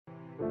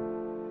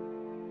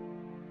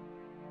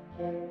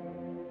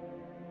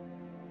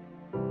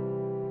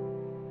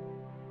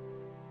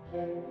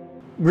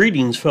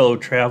Greetings, fellow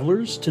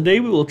travelers. Today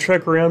we will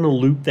trek around a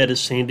loop that is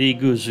San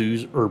Diego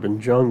Zoo's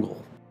urban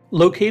jungle.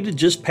 Located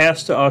just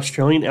past the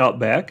Australian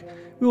Outback,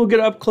 we will get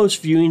up-close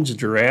viewings of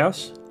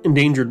giraffes,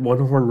 endangered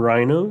one-horned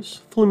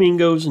rhinos,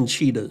 flamingos, and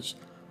cheetahs.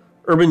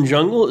 Urban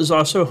Jungle is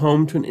also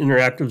home to an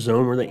interactive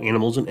zone where the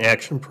Animals in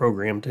Action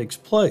program takes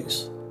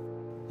place.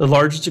 The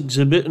largest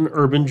exhibit in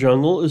Urban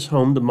Jungle is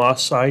home to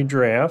Maasai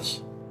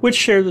giraffes, which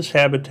share this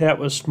habitat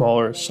with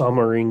smaller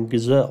Samarine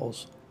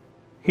gazelles.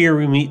 Here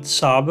we meet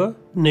Saba,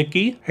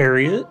 Nikki,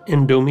 Harriet,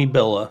 and Domi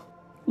Bella.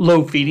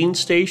 Low feeding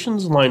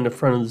stations line the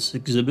front of this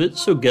exhibit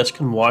so guests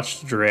can watch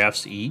the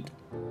giraffes eat.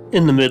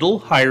 In the middle,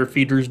 higher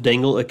feeders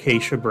dangle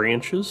acacia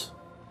branches.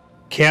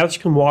 Calves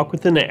can walk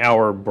within an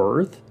hour of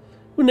birth.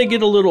 When they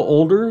get a little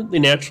older, they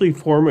naturally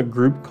form a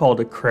group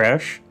called a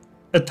creche,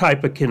 a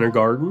type of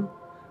kindergarten,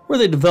 where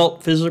they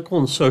develop physical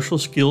and social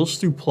skills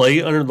through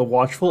play under the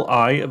watchful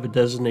eye of a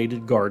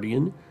designated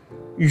guardian,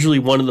 usually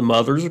one of the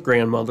mothers or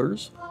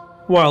grandmothers.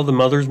 While the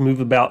mothers move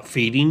about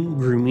feeding,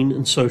 grooming,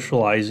 and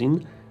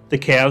socializing, the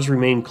calves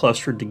remain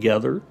clustered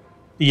together.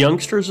 The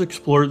youngsters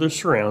explore their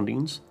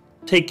surroundings,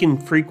 taking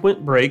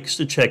frequent breaks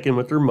to check in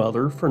with their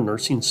mother for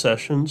nursing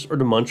sessions or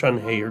to munch on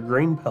hay or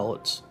grain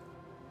pellets.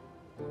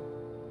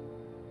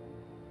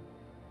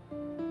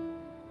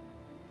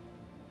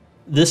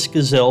 This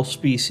gazelle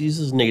species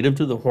is native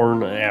to the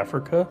Horn of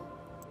Africa.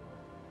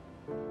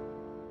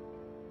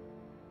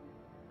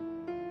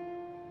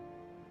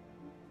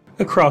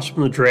 Across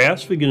from the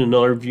giraffes, we get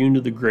another view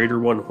into the Greater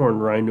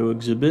One-Horned Rhino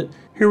exhibit.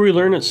 Here we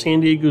learn that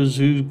San Diego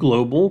Zoo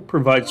Global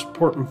provides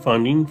support and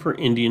funding for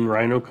Indian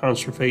rhino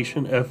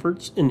conservation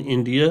efforts in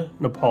India,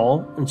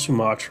 Nepal, and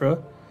Sumatra.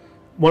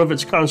 One of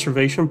its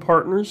conservation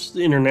partners,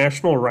 the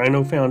International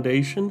Rhino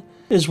Foundation,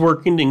 is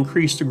working to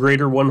increase the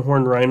Greater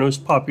One-Horned Rhino's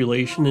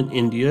population in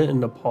India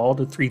and Nepal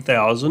to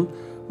 3,000.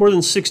 More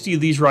than 60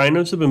 of these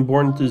rhinos have been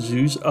born at the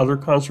zoo's other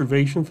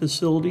conservation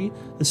facility,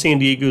 the San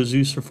Diego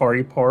Zoo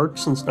Safari Park,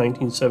 since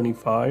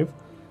 1975.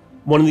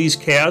 One of these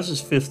calves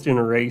is fifth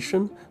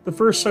generation, the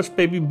first such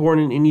baby born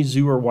in any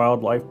zoo or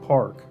wildlife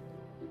park.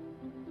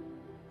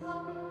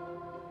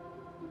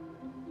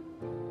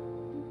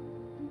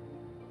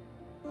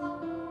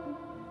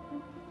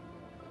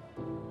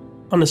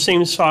 On the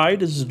same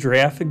side as the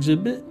giraffe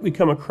exhibit, we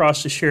come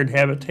across the shared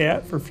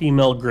habitat for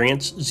female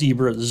Grant's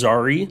zebra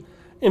Zari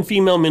and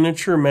female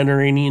miniature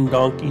Mediterranean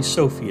donkey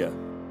Sophia.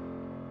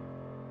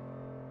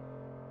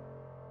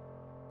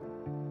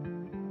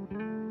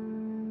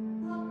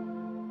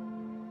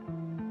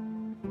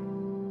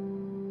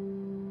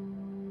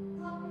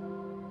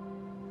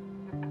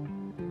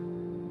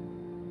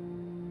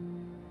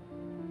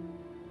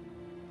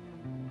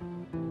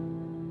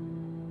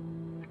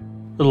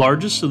 The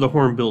largest of the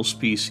hornbill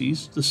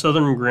species, the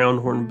Southern Ground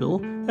Hornbill,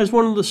 has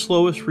one of the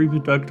slowest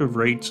reproductive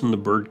rates in the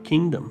bird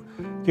kingdom.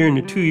 During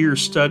a 2-year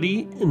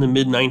study in the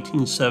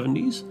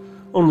mid-1970s,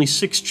 only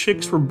 6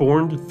 chicks were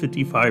born to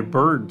 55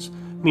 birds,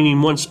 meaning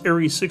once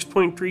every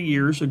 6.3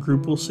 years a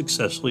group will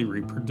successfully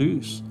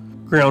reproduce.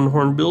 Ground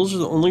hornbills are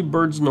the only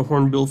birds in the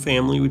hornbill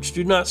family which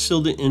do not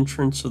seal the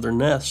entrance of their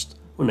nest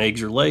when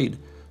eggs are laid.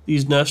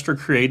 These nests are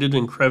created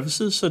in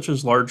crevices such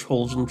as large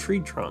holes in tree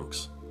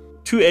trunks.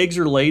 2 eggs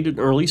are laid in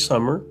early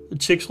summer. The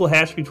chicks will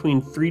hatch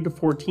between 3 to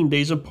 14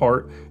 days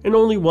apart, and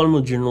only one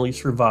will generally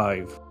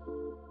survive.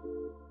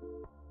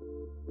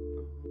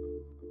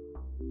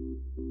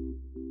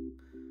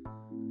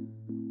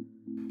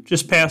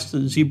 Just past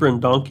the zebra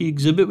and donkey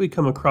exhibit, we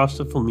come across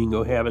the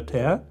flamingo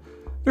habitat.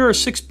 There are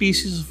 6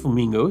 species of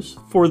flamingos.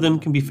 4 of them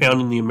can be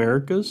found in the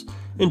Americas,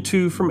 and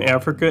 2 from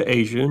Africa,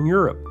 Asia, and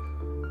Europe.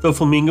 Though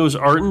flamingos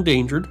are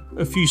endangered,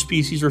 a few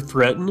species are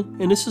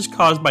threatened, and this is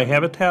caused by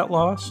habitat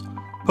loss,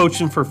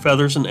 poaching for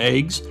feathers and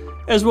eggs,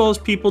 as well as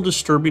people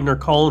disturbing their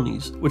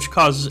colonies, which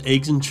causes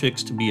eggs and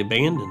chicks to be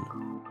abandoned.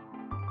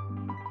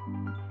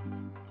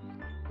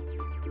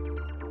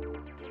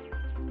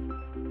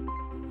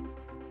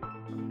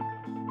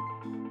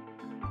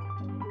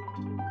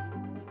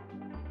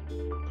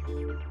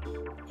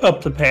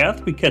 Up the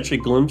path, we catch a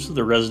glimpse of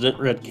the resident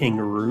red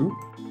kangaroo.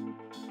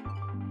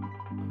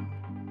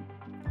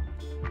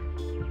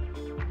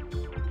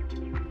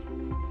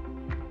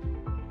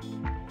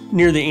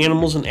 Near the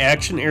Animals in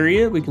Action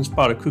area, we can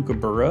spot a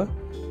Kookaburra.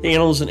 The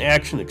Animals in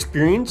Action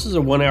experience is a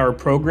 1-hour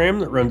program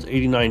that runs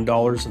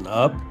 $89 and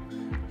up.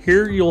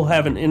 Here you'll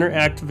have an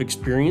interactive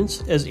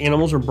experience as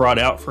animals are brought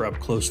out for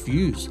up-close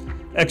views.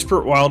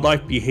 Expert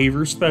wildlife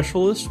behavior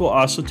specialists will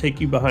also take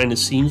you behind the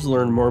scenes to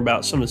learn more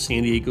about some of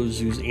San Diego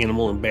Zoo's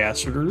animal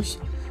ambassadors.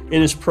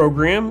 In this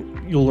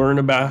program, you'll learn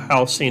about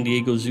how San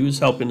Diego Zoo is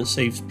helping to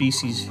save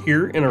species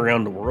here and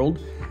around the world,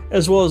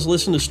 as well as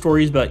listen to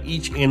stories about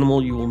each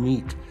animal you will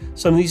meet.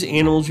 Some of these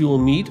animals you will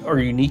meet are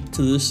unique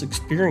to this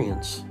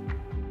experience.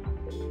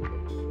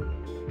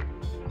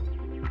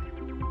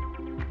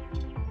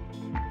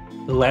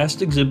 The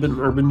last exhibit in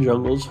Urban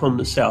Jungle is home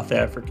to South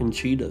African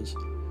cheetahs.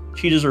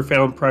 Cheetahs are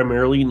found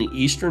primarily in the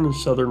eastern and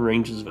southern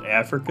ranges of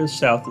Africa,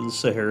 south of the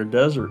Sahara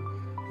Desert.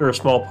 There are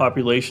small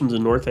populations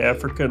in North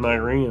Africa and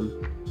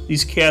Iran.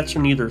 These cats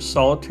are neither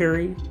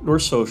solitary nor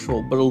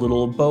social, but a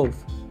little of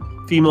both.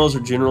 Females are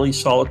generally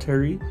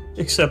solitary,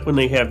 except when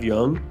they have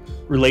young.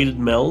 Related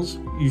males,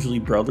 usually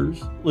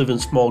brothers, live in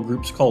small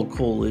groups called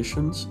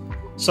coalitions.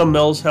 Some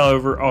males,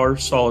 however, are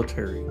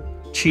solitary.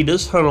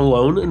 Cheetahs hunt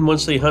alone, and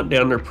once they hunt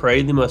down their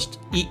prey, they must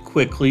eat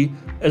quickly,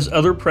 as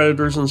other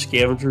predators and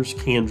scavengers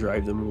can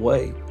drive them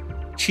away.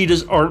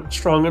 Cheetahs aren't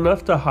strong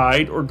enough to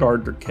hide or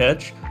guard their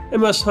catch,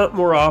 and must hunt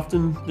more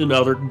often than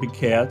other big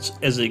cats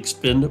as they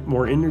expend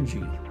more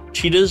energy.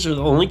 Cheetahs are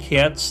the only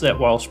cats that,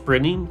 while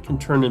sprinting, can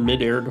turn in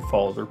midair to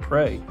follow their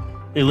prey.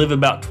 They live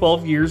about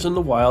 12 years in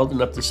the wild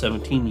and up to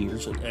 17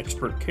 years in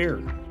expert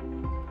care.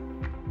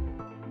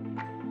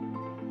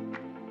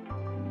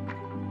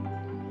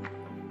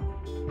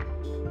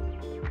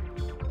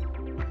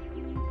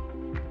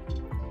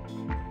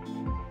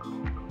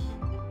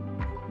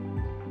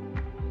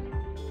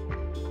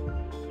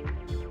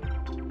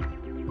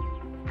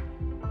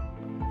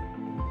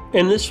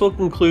 And this will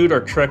conclude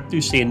our trek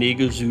through San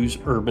Diego Zoo's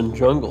urban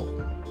jungle.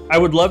 I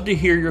would love to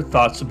hear your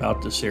thoughts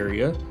about this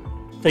area.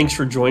 Thanks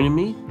for joining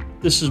me.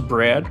 This is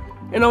Brad,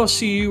 and I'll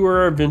see you where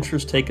our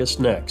adventures take us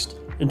next.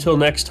 Until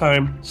next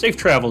time, safe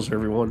travels,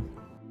 everyone.